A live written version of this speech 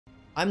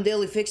I'm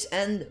Dailyfix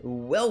and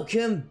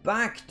welcome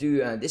back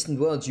to Distant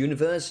Worlds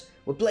universe.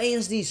 We're playing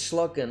as the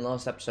Sluken.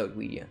 Last episode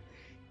we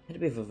had a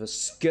bit of a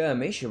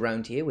skirmish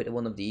around here with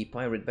one of the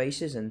pirate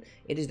bases, and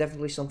it is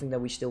definitely something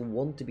that we still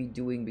want to be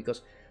doing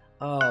because,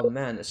 oh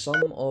man,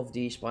 some of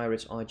these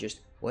pirates are just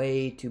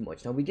way too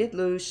much. Now we did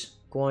lose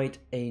quite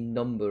a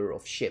number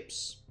of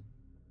ships.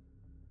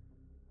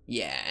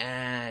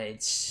 Yeah,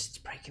 it's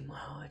breaking my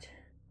heart.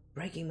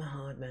 Breaking my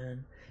heart,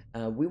 man.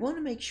 We want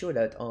to make sure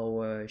that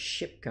our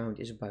ship count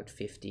is about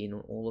 15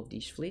 on all of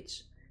these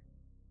fleets.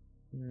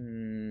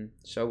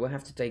 So we'll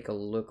have to take a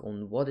look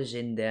on what is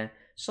in there.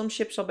 Some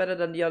ships are better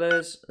than the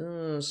others.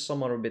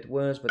 Some are a bit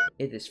worse, but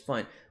it is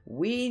fine.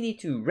 We need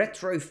to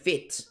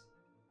retrofit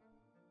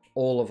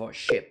all of our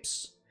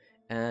ships.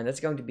 And that's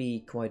going to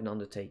be quite an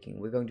undertaking.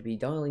 We're going to be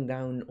dialing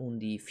down on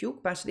the fuel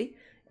capacity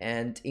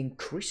and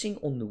increasing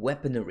on the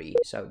weaponry.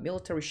 So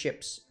military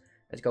ships.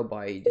 Let's go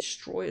by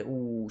destroyer.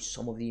 Ooh,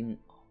 some of them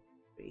are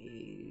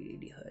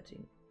really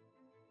hurting.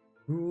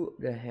 Who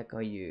the heck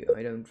are you?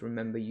 I don't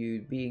remember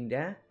you being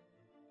there.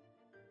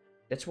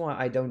 That's why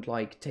I don't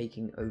like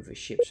taking over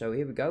ships. So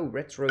here we go.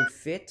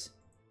 Retrofit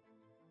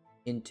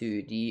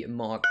into the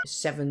Mark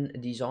 7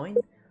 design.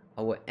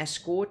 Our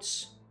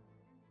escorts.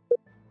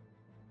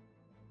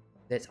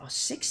 There are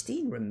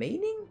 16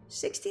 remaining?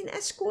 16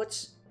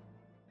 escorts?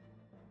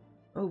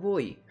 Oh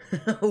boy.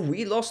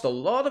 We lost a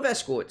lot of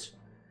escorts.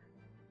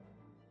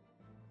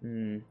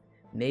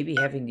 Maybe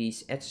having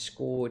these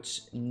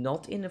escorts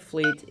not in a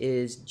fleet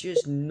is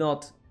just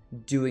not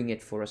doing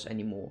it for us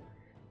anymore.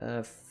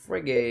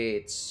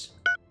 Frigates.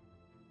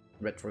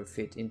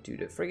 Retrofit into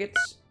the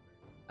frigates.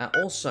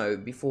 Also,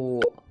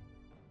 before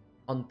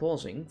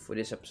unpausing for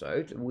this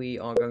episode, we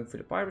are going for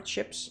the pirate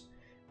ships.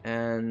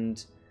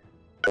 And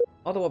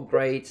auto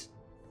upgrade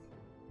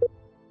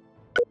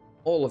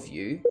all of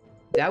you.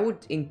 That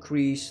would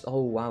increase...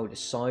 Oh wow, the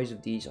size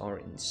of these are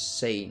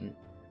insane.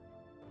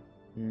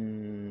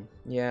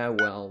 Yeah,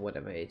 well,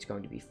 whatever, it's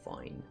going to be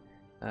fine.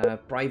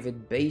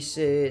 Private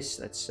bases,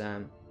 let's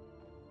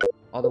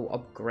auto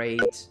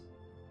upgrade.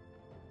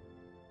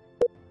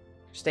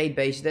 State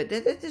base, that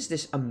is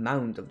this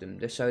amount of them.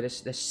 So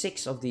there's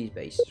 6 of these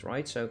bases,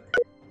 right? So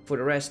for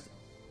the rest,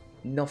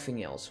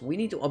 nothing else. We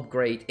need to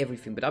upgrade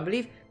everything, but I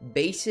believe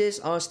bases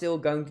are still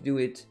going to do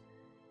it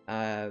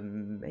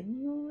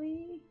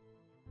manually,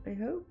 I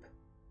hope.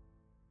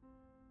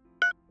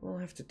 We'll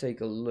have to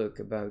take a look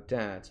about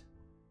that.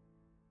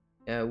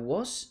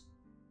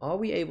 Are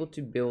we able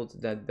to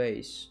build that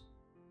base?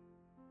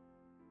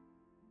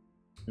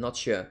 Not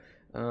sure.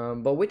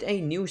 But with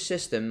a new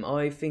system,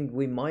 I think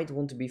we might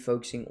want to be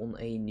focusing on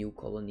a new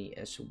colony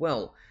as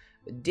well.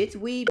 Did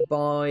we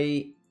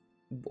buy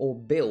or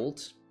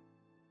build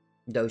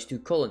those 2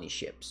 colony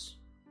ships?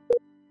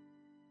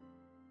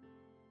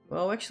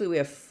 Well, actually we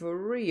have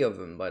 3 of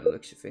them by the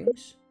looks of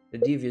things. The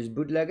Devious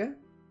Bootlegger.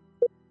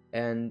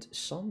 And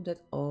some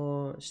that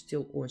are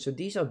still on. So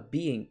these are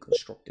being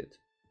constructed.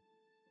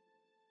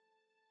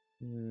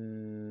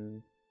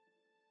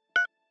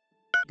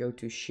 Go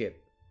to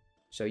ship.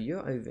 So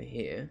you're over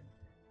here,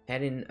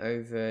 heading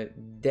over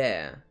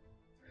there.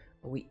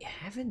 We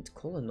haven't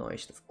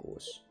colonized, of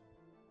course.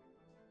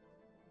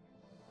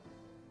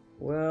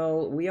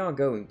 Well, we are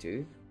going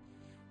to.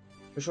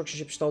 Construction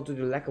ship stalled due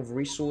to lack of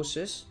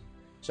resources.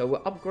 So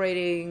we're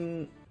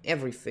upgrading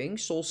everything.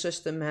 Sol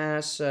system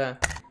has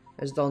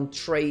done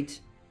trade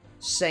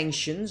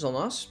sanctions on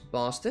us,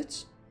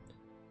 bastards.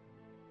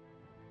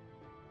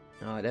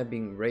 They're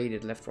being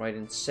raided left, right,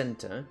 and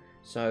center.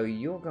 So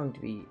you're going to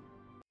be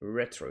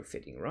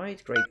retrofitting,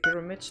 right? Great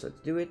pyramids, let's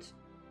do it.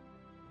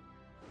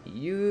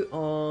 You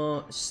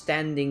are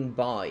standing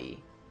by.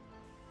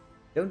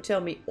 Don't tell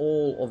me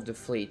all of the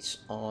fleets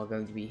are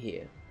going to be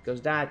here,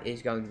 because that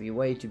is going to be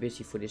way too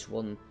busy for this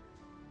one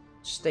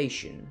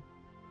station.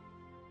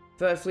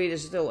 Third fleet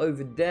is still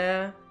over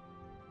there.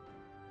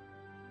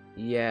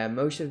 Yeah,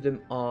 most of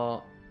them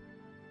are,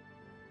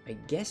 I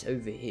guess,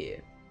 over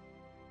here.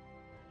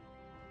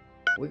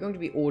 We're going to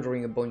be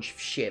ordering a bunch of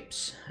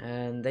ships,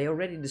 and they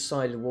already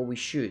decided what we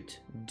should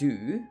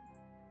do,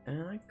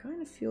 and I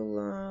kind of feel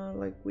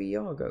like we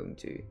are going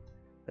to.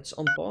 Let's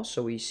unpause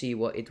so we see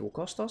what it will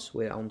cost us.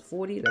 We're on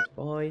 40, let's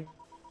buy.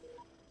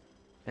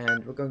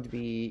 And we're going to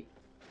be,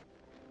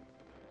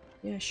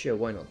 yeah, sure,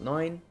 why not,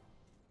 9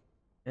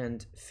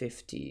 and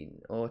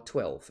 15, or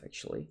 12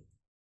 actually.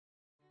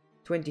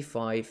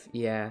 25,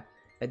 yeah.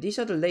 These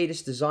are the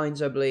latest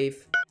designs, I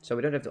believe, so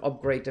we don't have to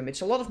upgrade them.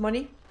 It's a lot of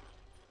money.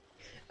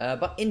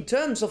 But in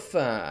terms of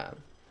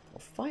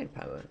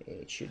firepower,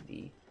 it should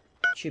be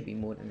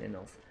more than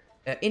enough.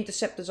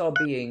 Interceptors are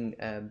being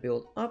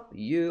built up.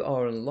 You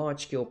are in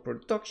large-scale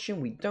production.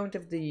 We don't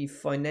have the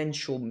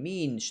financial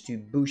means to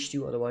boost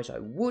you, otherwise I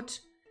would.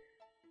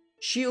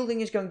 Shielding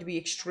is going to be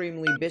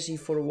extremely busy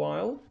for a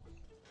while.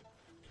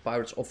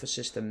 Pirates offer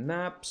system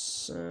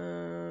maps.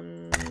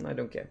 I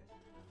don't care.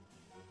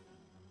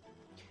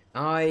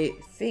 I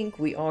think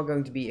we are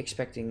going to be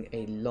expecting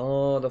a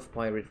lot of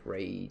pirate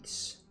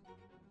raids.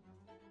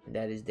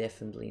 That is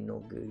definitely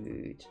not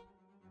good.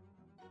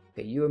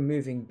 Okay, you are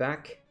moving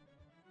back.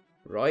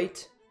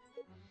 Right?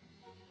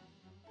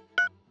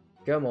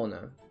 Come on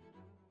now.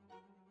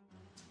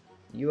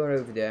 You are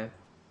over there.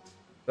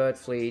 Third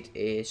fleet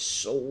is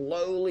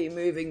slowly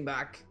moving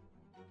back.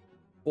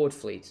 Fourth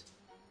fleet.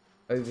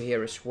 Over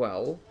here as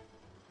well.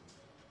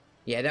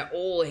 Yeah, they're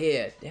all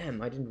here.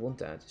 Damn, I didn't want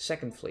that.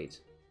 Second fleet.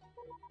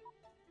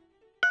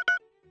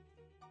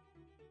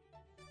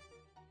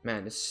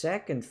 Man, the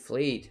second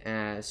fleet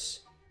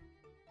has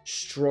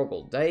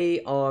struggled.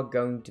 They are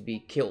going to be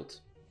killed.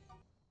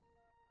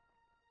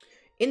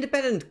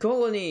 Independent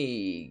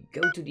colony.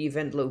 Go to the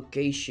event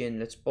location.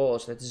 Let's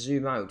pause. Let's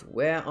zoom out.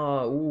 Where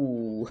are...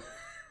 Ooh.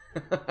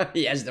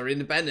 Yes, they're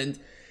independent.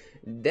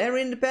 They're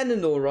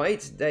independent,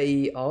 alright.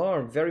 They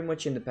are very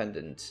much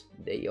independent.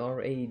 They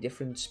are a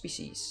different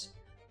species.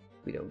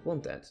 We don't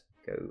want that.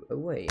 Go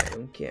away. I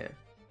don't care.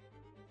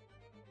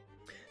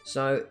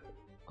 So...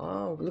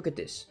 Oh, look at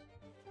this.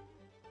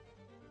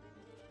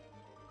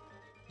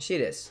 See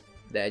this?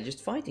 They're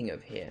just fighting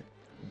over here.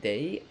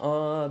 They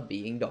are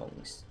being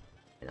dongs.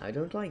 And I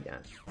don't like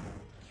that.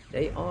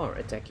 They are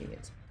attacking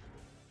it.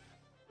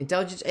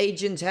 Intelligence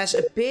agent has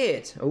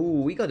appeared.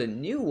 Oh, we got a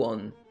new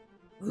one.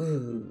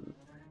 Ooh.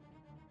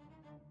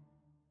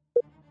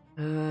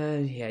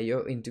 Yeah,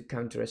 you're into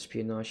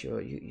counter-espionage.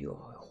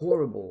 You're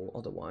horrible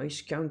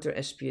otherwise.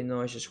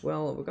 Counter-espionage as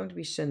well. We're going to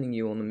be sending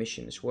you on a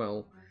mission as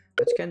well.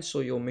 Let's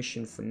cancel your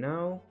mission for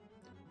now.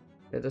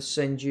 Let us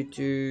send you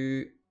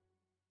to...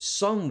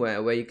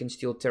 somewhere where you can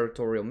steal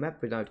territorial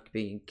map without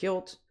being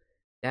killed.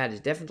 That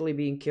is definitely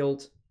being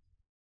killed.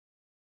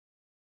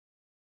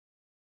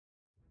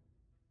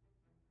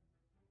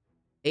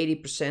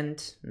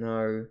 %?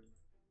 No.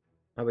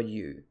 How about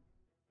you?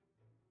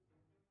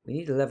 We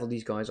need to level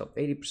these guys up.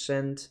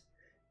 80%.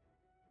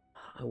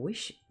 I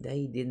wish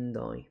they didn't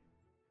die.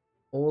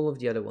 All of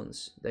the other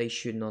ones, they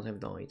should not have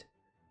died.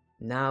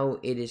 Now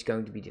it is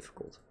going to be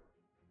difficult.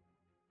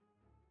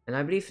 And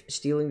I believe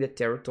stealing the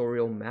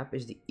territorial map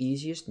is the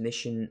easiest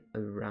mission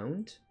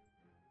around.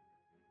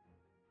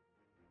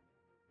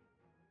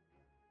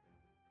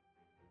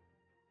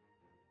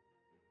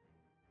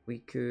 We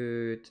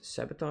could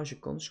sabotage a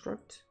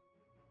construct.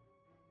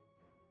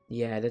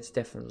 Yeah, that's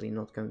definitely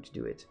not going to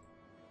do it.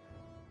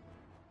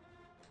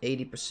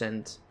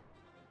 80%.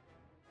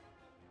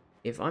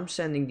 If I'm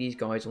sending these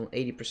guys on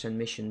 80%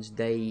 missions,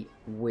 they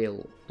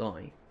will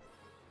die.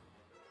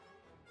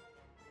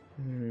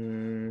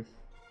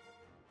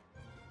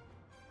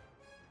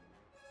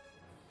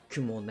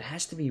 Come on, there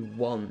has to be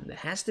one. There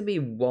has to be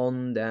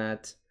one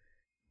that...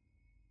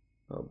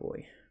 Oh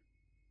boy.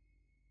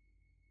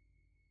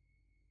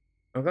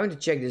 I'm going to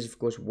check this, of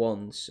course,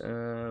 once.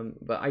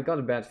 But I got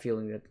a bad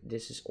feeling that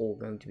this is all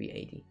going to be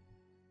 80.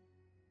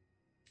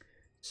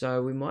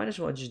 So we might as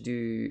well just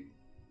do...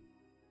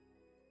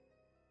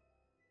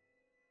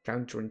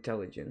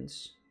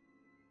 counterintelligence.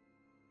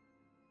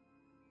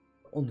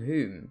 On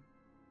whom?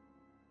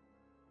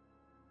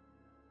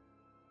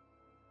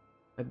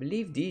 I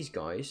believe these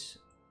guys...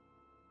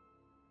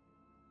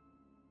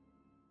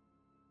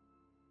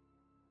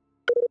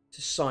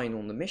 to sign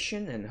on the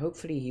mission, and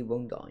hopefully he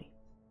won't die.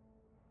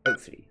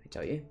 Hopefully, I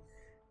tell you.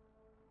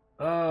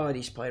 Ah,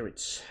 these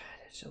pirates.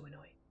 They're so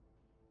annoying.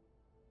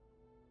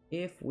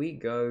 If we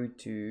go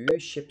to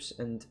ships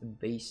and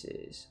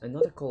bases,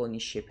 another colony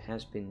ship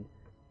has been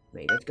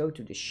made. Let's go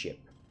to the ship.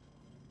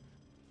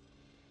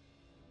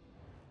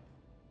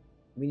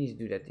 We need to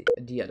do that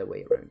the other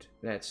way around.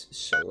 Let's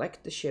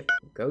select the ship,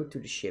 go to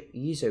the ship.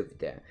 He's over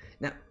there.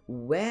 Now,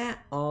 where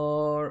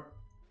are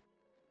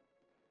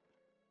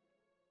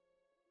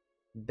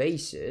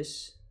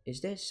bases?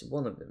 Is this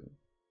one of them?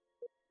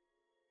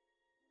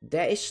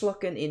 There is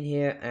Sluken in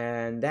here,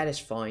 and that is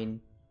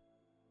fine.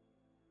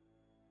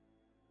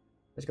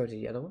 Let's go to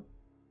the other one.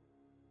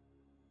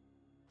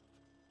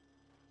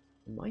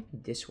 It might be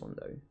this one,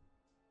 though.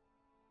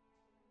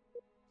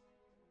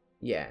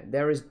 Yeah,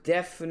 there is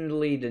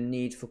definitely the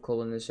need for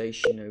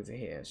colonization over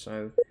here.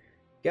 So,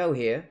 go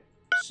here,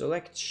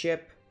 select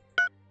ship,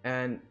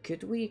 and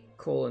could we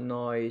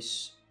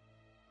colonize...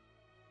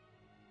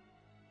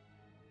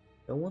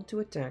 Don't want to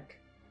attack.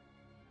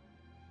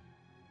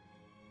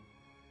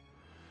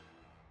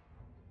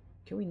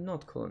 Can we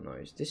not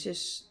colonize? This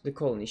is the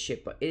colony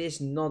ship, but it is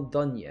not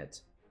done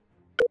yet.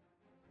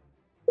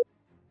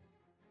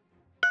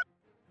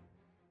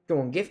 Come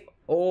on, give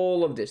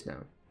all of this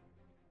now.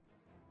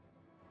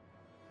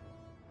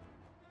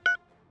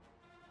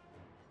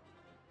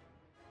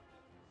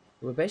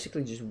 We're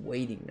basically just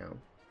waiting now.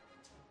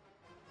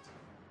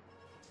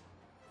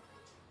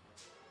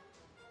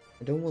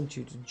 I don't want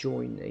you to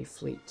join a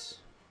fleet.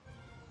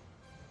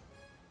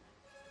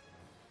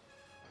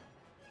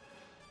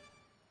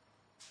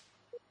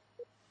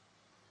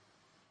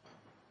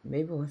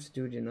 Maybe we'll have to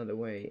do it another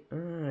way.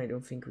 I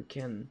don't think we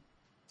can.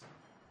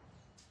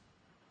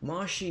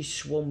 Marshy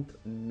Swamp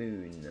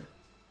Moon.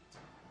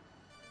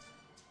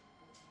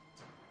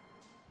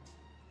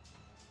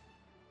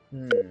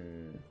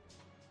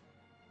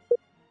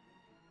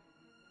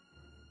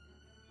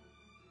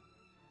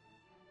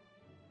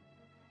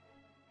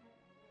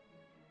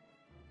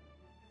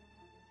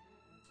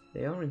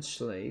 They are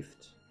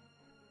enslaved.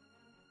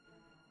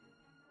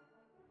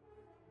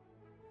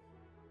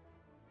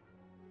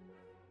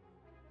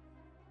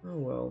 Oh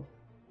well.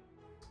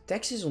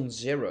 Tax is on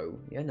 0.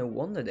 Yeah, no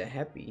wonder they're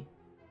happy.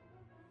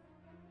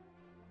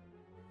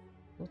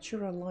 Not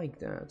sure I like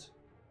that.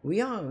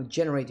 We are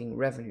generating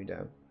revenue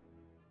though.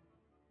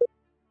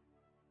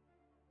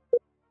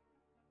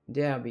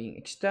 They are being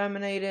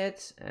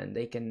exterminated and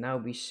they can now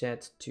be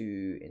set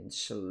to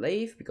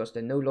enslave because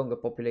they're no longer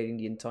populating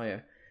the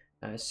entire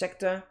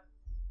sector.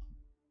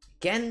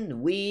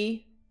 Can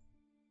we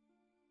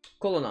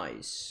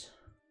colonize?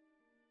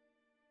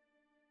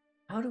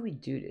 How do we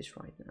do this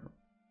right now?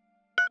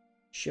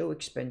 Show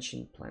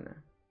expansion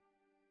planner.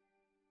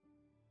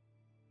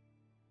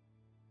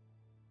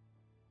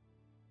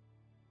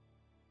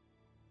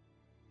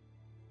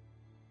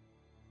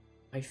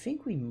 I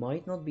think we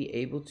might not be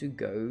able to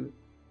go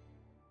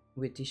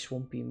with the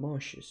swampy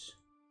marshes.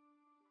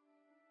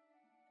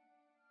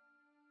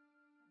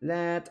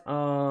 Let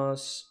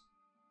us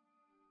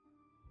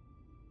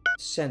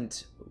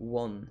send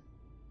one.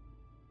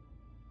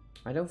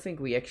 I don't think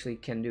we actually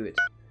can do it.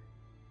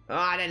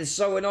 Ah, that is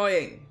so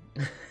annoying.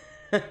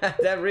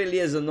 That really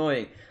is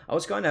annoying. I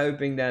was kind of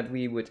hoping that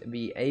we would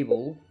be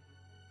able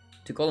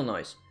to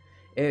colonize.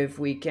 If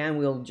we can,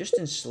 we'll just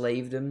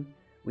enslave them.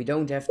 We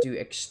don't have to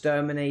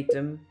exterminate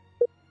them.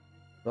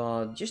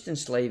 But just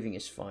enslaving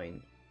is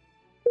fine.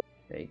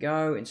 There you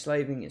go.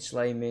 Enslaving,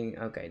 enslaving.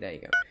 Okay, there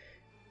you go.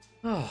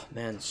 Oh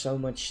man, so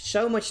much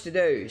to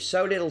do.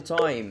 So little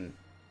time.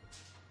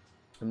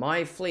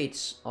 My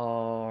fleets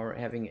are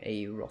having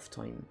a rough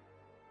time.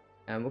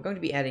 And we're going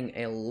to be adding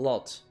a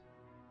lot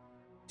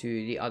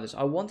to the others.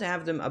 I want to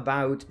have them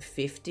about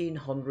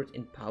 1500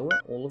 in power,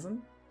 all of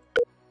them.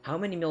 How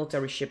many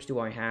military ships do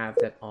I have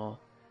that are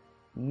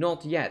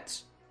not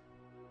yet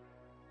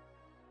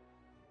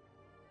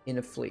in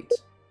a fleet?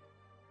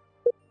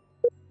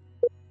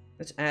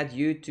 Let's add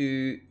you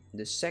to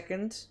the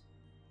second.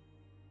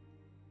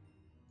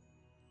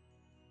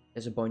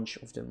 There's a bunch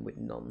of them with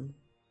none.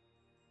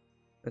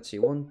 Let's see,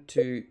 1,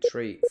 2,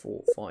 3,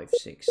 4, 5,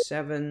 6,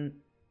 7,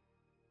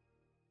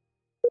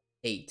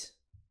 8.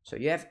 So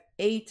you have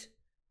 8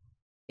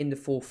 in the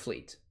full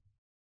fleet.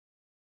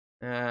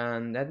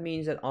 And that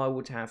means that I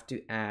would have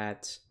to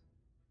add,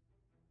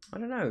 I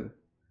don't know,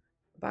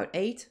 about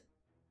 8.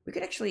 We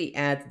could actually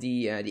add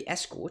the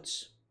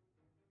escorts.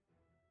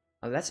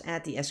 Let's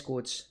add the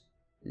escorts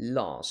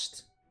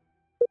last.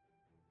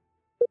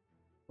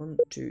 1,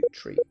 2,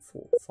 3,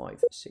 4,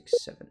 5, 6,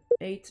 7,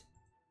 8.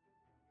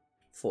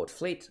 Fourth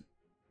fleet.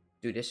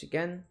 Do this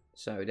again.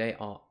 So they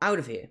are out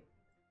of here.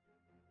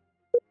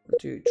 1,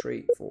 2,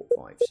 3, 4,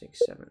 5, 6,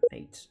 7,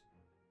 8.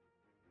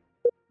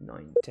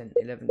 9, 10,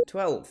 11,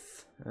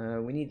 12.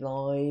 We need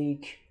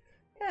like...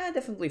 yeah,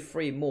 definitely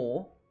 3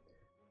 more.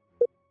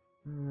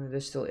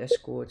 There's still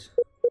escort.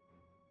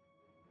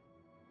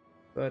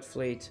 Third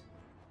fleet.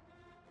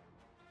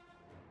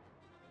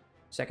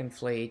 Second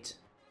fleet.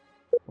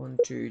 1,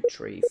 2,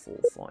 3, 4,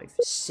 5,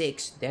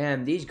 6.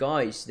 Damn, these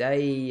guys,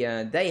 they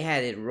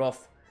had it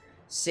rough.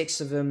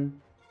 6 of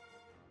them.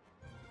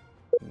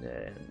 1,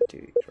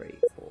 2, 3,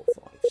 4,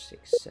 5,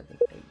 6, 7,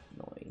 8,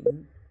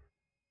 9.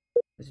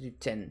 Let's do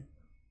 10.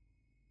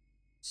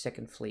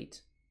 Second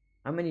fleet.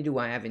 How many do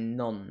I have in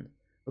none?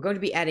 We're going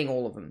to be adding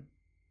all of them.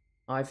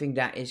 I think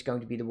that is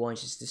going to be the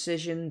wisest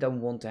decision. Don't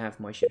want to have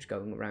my ships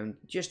going around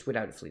just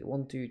without a fleet.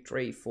 1, 2,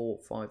 3, 4,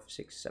 5,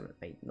 6, 7,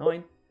 8,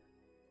 9.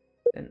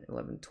 10,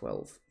 11,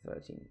 12,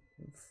 13.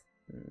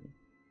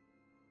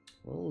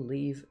 We'll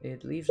leave.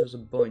 It leaves us a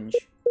bunch.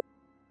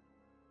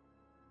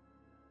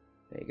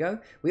 There you go.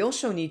 We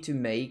also need to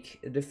make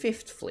the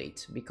 5th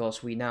fleet,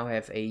 because we now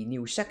have a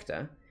new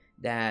sector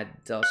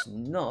that does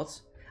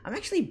not... I'm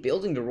actually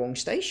building the wrong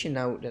station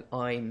now that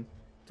I'm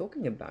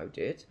talking about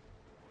it.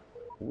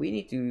 We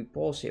need to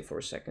pause here for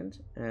a second.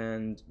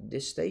 And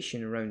this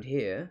station around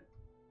here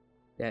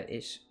that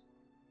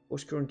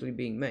was currently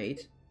being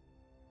made.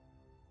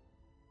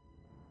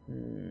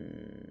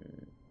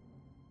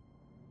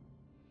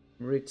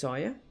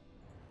 Retire.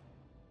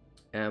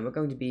 And we're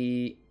going to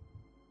be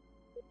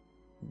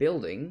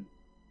building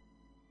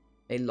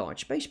a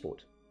large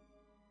spaceport.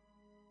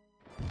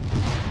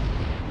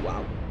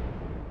 Wow.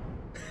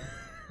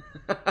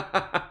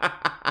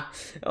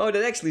 Oh,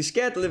 that actually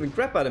scared the living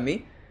crap out of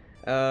me.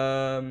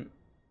 The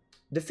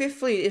 5th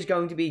fleet is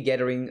going to be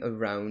gathering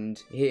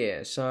around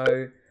here.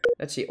 So,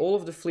 let's see. All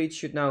of the fleets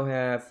should now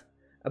have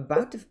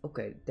about the...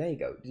 okay, there you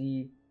go.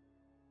 The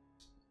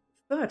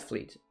 3rd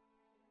fleet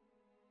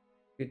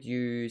could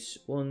use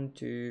 1,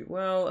 2...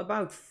 well,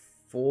 about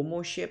 4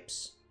 more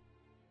ships.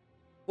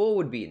 4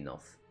 would be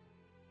enough.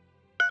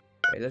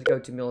 Okay, let's go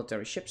to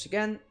military ships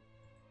again.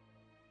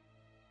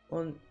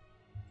 1,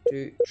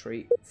 2,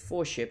 3,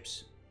 4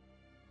 ships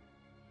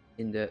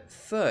in the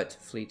 3rd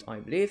fleet, I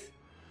believe.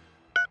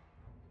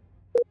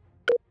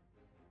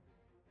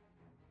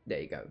 There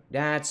you go.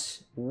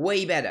 That's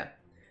way better.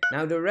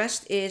 Now the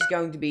rest is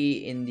going to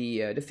be in the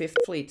 5th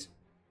fleet.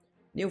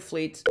 New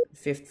fleet,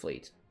 5th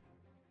fleet.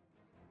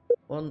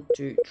 1,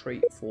 2,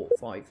 3, 4,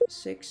 5,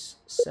 6,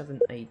 7,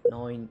 8,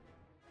 9.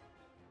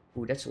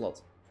 Ooh, that's a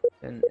lot.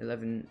 10,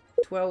 11,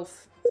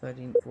 12,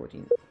 13,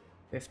 14,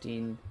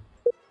 15,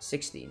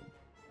 16.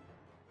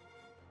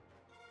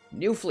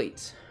 New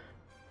fleet.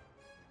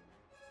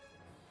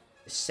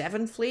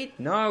 7th fleet?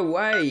 No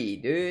way,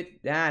 dude.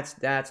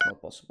 That's not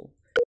possible.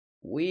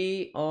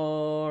 We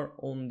are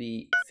on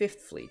the 5th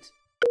fleet.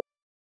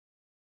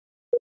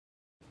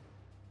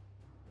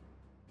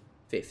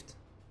 5th.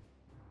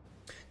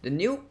 The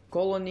new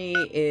colony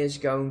is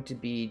going to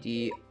be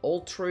the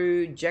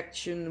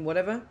Ultra-Jection,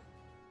 whatever.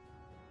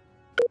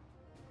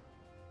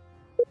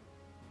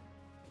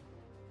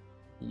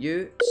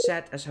 You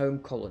set as home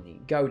colony.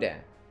 Go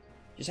there.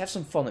 Just have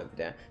some fun over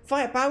there.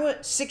 Firepower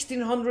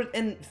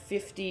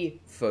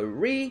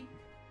 1653.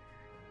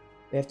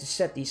 We have to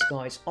set these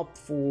guys up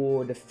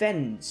for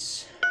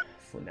defense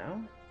for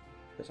now,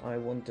 because I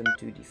want them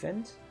to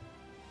defend.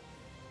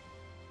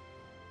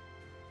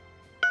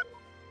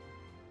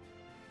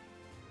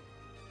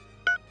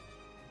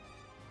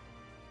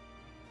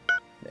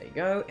 There you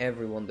go,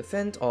 everyone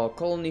defend. Our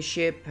colony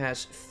ship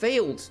has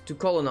failed to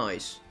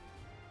colonize.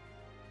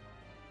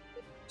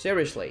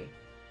 Seriously.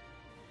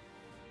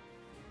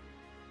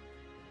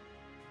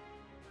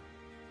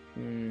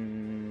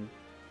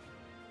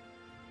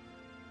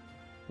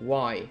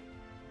 Why?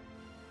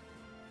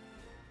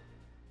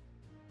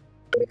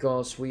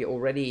 Because we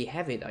already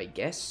have it, I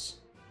guess.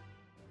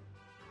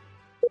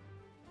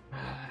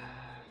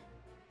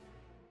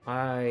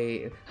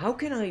 How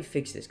can I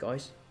fix this,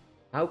 guys?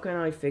 How can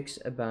I fix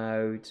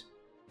about,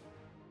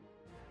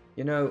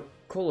 you know,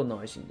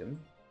 colonizing them?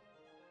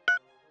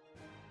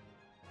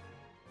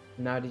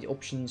 Now the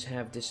options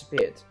have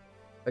disappeared.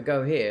 I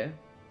go here,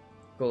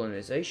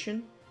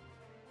 colonization,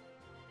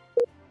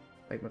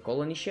 make my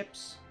colony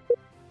ships.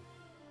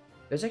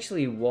 There's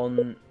actually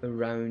one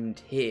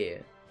around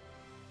here.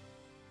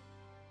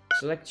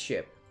 Select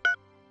ship.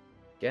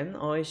 Can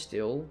I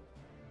still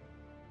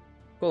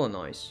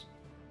colonize?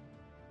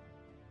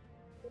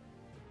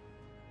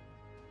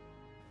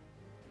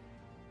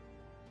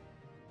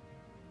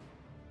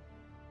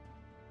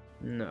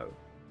 No.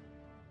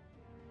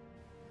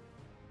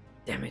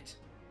 Damn it.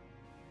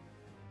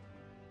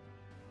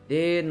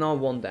 Did not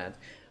want that.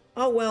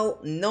 Oh well,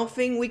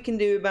 nothing we can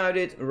do about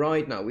it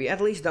right now. We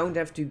at least don't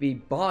have to be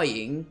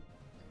buying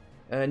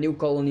new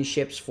colony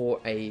ships for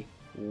a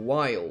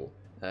while.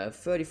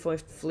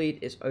 35th fleet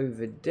is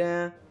over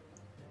there.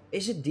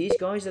 Is it these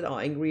guys that are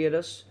angry at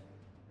us?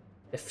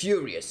 They're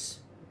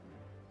furious.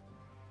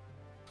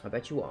 I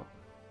bet you are.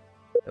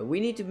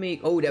 We need to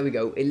make... Oh, there we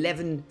go.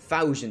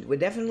 11,000. We're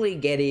definitely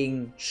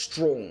getting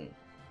strong.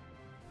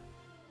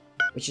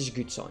 Which is a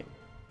good sign,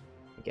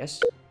 I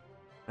guess.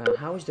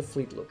 How is the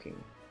fleet looking?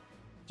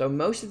 So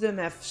most of them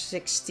have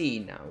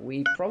 16 now.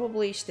 We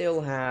probably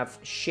still have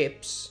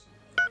ships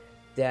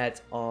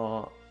that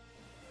are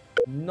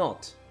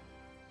not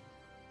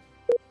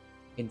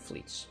in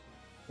fleets.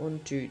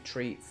 1, 2,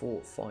 3,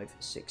 4, 5,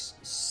 6,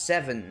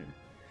 7.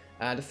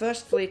 The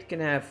first fleet can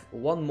have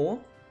one more.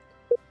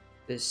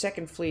 The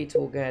second fleet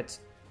will get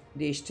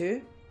these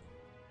two.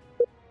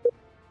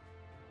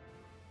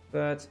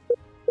 Third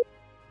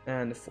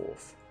and the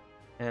fourth.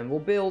 And we'll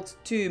build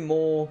 2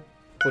 more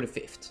for the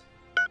 5th.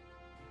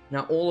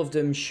 Now all of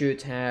them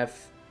should have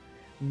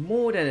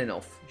more than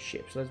enough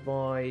ships. Let's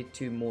buy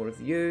 2 more of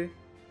you.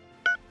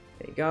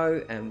 There you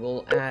go. And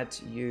we'll add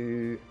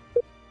you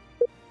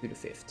to the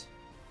 5th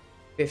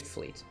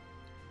fleet.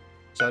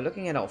 So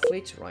looking at our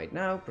fleets right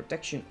now,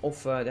 protection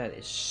offer, that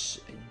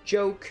is a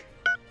joke.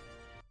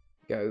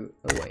 Go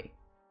away.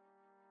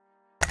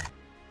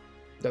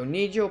 Don't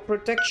need your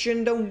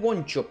protection, don't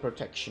want your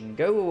protection,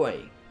 go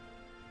away.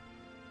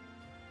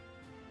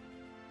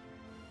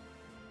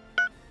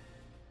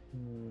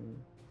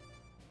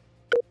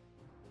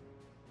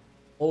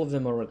 All of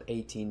them are at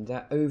 18,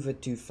 they're over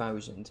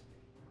 2,000.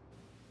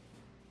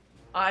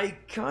 I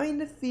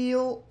kind of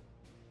feel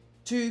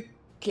 2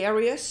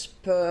 carriers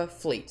per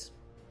fleet.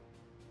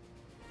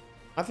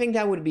 I think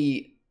that would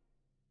be,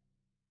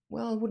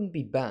 well, it wouldn't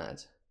be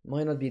bad.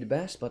 Might not be the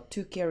best, but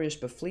 2 carriers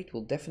per fleet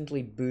will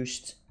definitely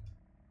boost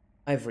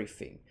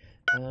everything.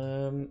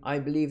 I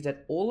believe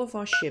that all of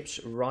our ships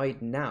right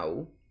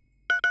now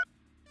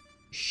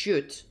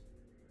should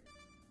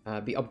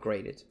be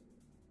upgraded.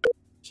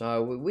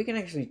 So we can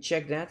actually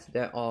check that.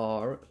 There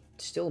are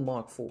still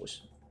Mark 4s.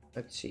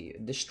 Let's see,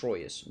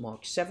 destroyers.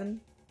 Mark 7.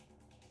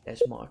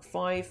 There's Mark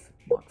 5,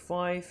 Mark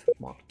 5,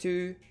 Mark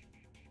 2.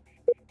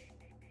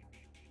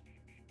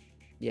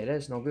 Yeah,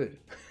 that's not good.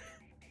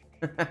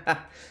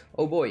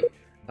 Oh boy.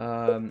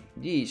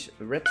 These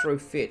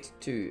retrofit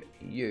to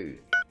you.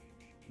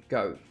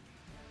 Go.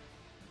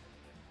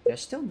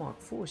 There's still Mark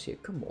 4s here.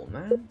 Come on,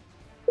 man.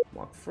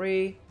 Mark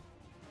 3.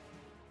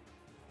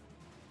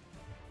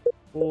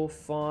 4,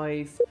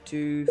 5,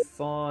 2,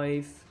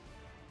 5,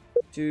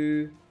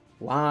 2.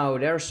 Wow,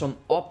 there are some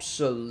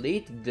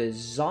obsolete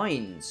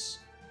designs.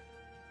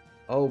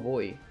 Oh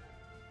boy.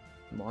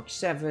 Mark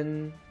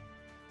 7.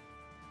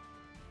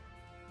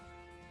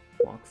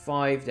 Mark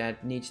 5,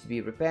 that needs to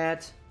be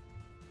repaired.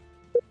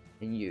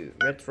 And you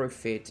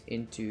retrofit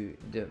into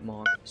the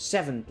Mark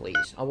 7,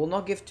 please. I will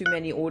not give too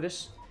many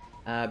orders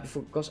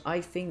because I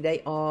think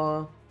they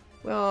are,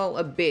 well,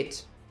 a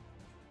bit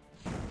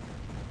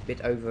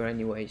over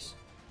anyways.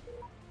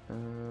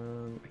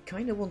 I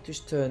kind of want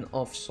to turn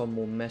off some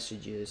more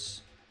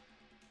messages.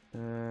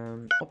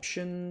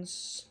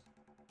 Options,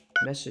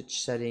 message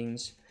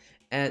settings,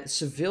 and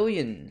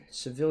civilian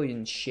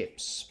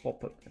ships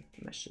pop-up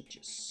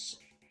messages.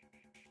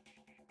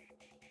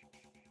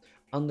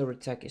 Under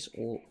attack is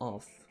all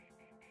off.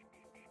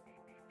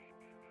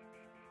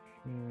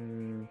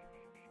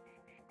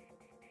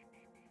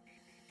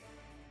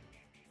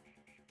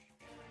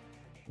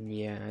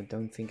 Yeah, I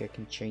don't think I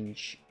can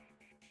change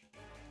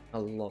a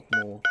lot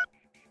more.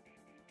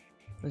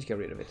 Let's get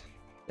rid of it.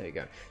 There you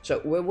go. So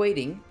we're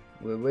waiting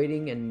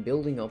and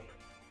building up.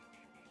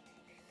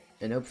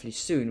 And hopefully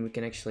soon we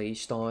can actually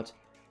start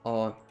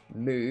our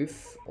move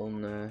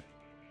on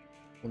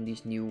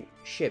these new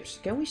ships.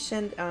 Can we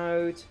send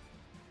out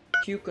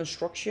Q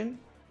construction?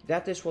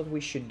 That is what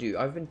we should do.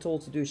 I've been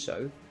told to do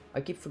so.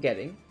 I keep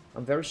forgetting.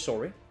 I'm very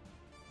sorry.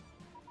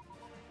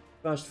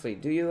 First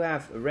fleet, do you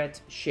have red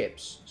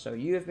ships? So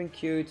you have been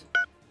queued,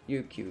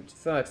 you queued.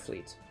 Third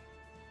fleet.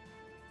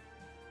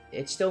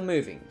 It's still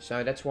moving,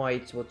 so that's why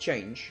it will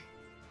change.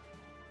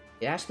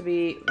 It has to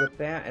be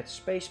repair at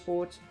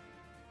spaceport.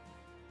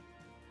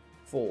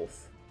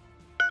 Fourth.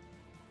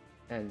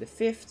 And the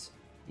fifth,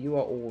 you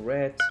are all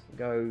red.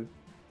 Go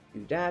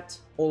do that.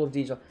 All of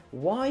these are...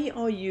 Why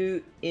are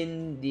you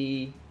in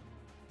the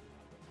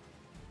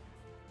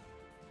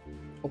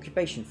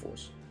occupation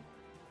force?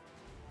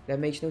 That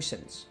makes no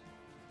sense.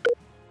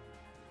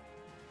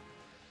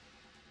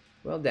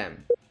 Well,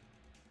 damn.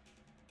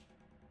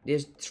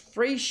 There's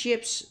 3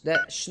 ships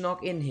that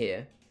snuck in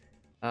here.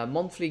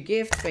 Monthly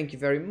gift, thank you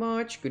very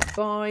much.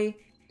 Goodbye.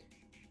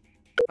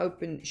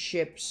 Open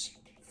ships.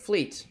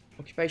 Fleet.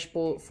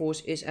 Occupation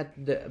force is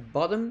at the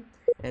bottom.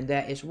 And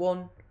there is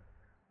 1,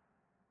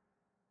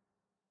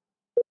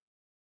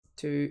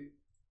 2,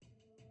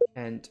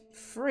 and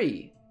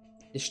 3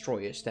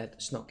 destroyers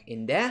that snuck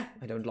in there.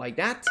 I don't like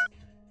that.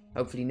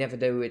 Hopefully never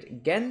do it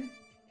again.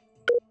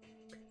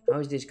 How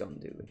is this gun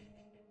doing?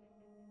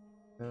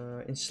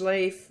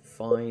 Enslave,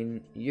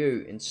 fine.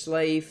 You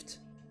enslaved.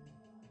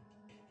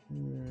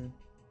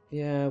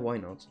 Yeah, why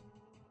not?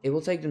 It will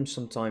take them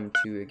some time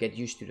to get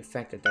used to the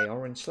fact that they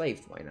are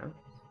enslaved by now.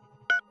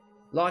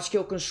 Large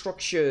scale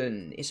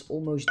construction is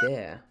almost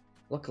there.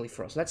 Luckily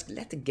for us. Let's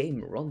let the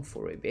game run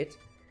for a bit.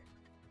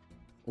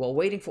 While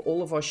waiting for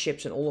all of our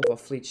ships and all of our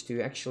fleets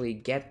to actually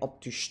get up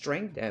to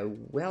strength. They're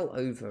well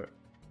over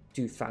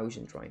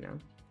 2,000 right now.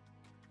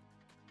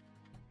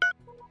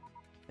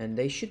 And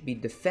they should be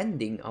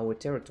defending our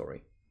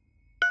territory.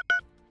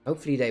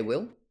 Hopefully they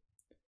will.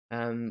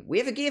 We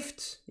have a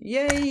gift!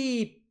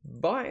 Yay!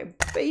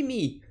 Pay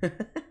me!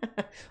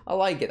 I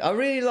like it. I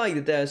really like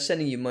that they're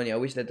sending you money. I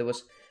wish that there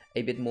was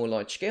a bit more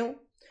large scale.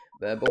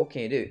 But what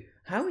can you do?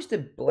 How is the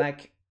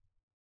black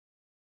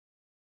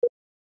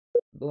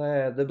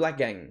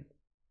gang?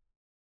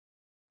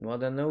 Well,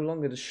 they're no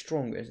longer the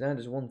strongest. That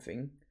is one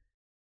thing.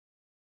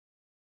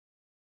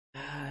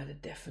 They're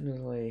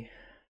definitely...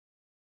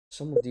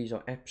 Some of these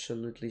are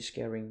absolutely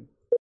scaring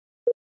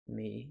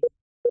me.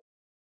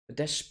 But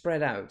they're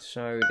spread out,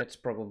 so that's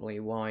probably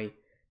why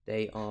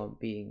they are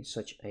being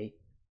such a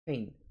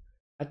pain.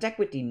 Attack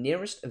with the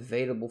nearest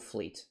available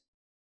fleet.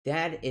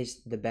 That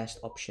is the best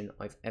option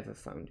I've ever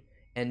found.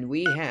 And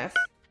we have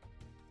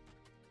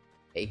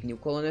a new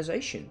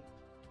colonization.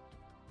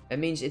 That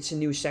means it's a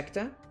new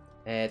sector.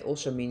 It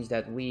also means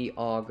that we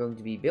are going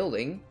to be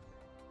building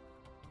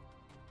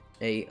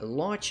a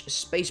large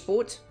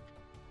spaceport.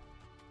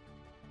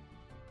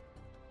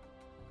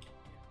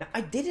 Now,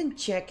 I didn't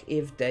check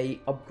if they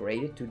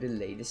upgraded to the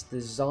latest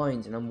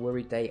designs, and I'm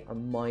worried they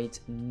might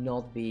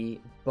not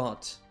be,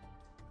 but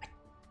I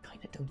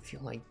kind of don't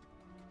feel like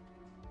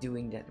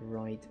doing that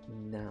right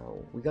now.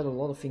 We got a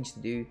lot of things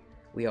to do.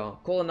 We are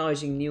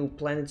colonizing new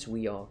planets,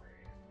 we are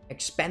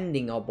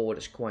expanding our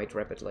borders quite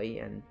rapidly,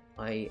 and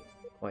I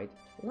quite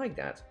like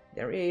that.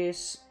 There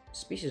is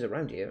species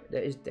around here.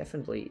 There's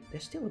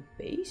still a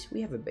base?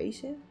 We have a base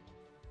here?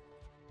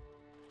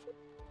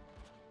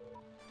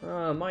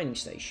 Mining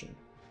station.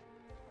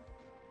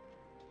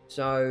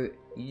 So,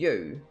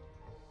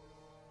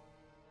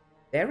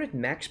 they're at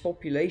max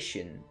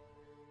population.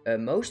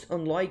 Most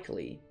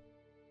unlikely,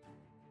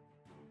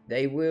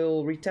 they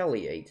will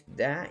retaliate.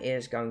 That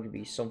is going to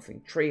be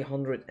something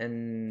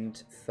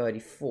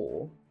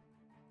 334.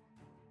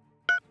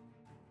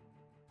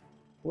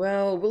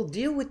 Well, we'll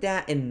deal with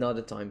that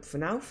another time. For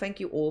now, thank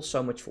you all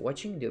so much for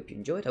watching. I hope you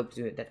enjoyed. Hope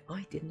that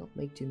I did not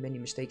make too many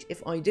mistakes.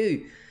 If I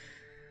do,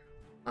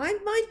 I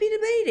might be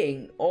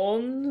debating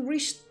on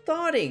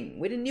restarting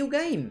with a new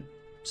game.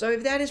 So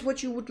if that is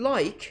what you would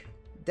like,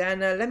 then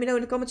let me know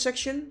in the comment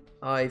section.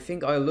 I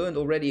think I learned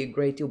already a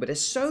great deal, but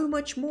there's so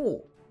much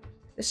more.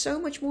 There's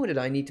so much more that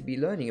I need to be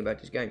learning about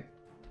this game.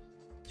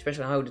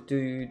 Especially how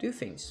to do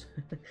things.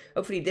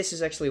 Hopefully this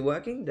is actually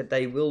working, that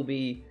they will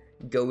be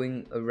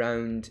going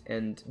around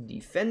and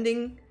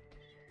defending.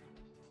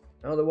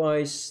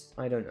 Otherwise,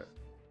 I don't know.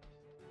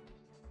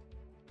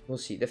 We'll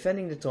see.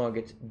 Defending the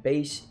target.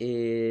 Base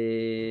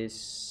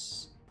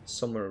is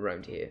somewhere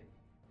around here.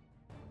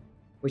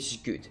 Which is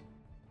good.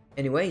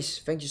 Anyways,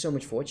 thank you so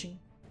much for watching.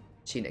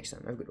 See you next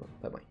time. Have a good one.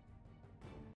 Bye-bye.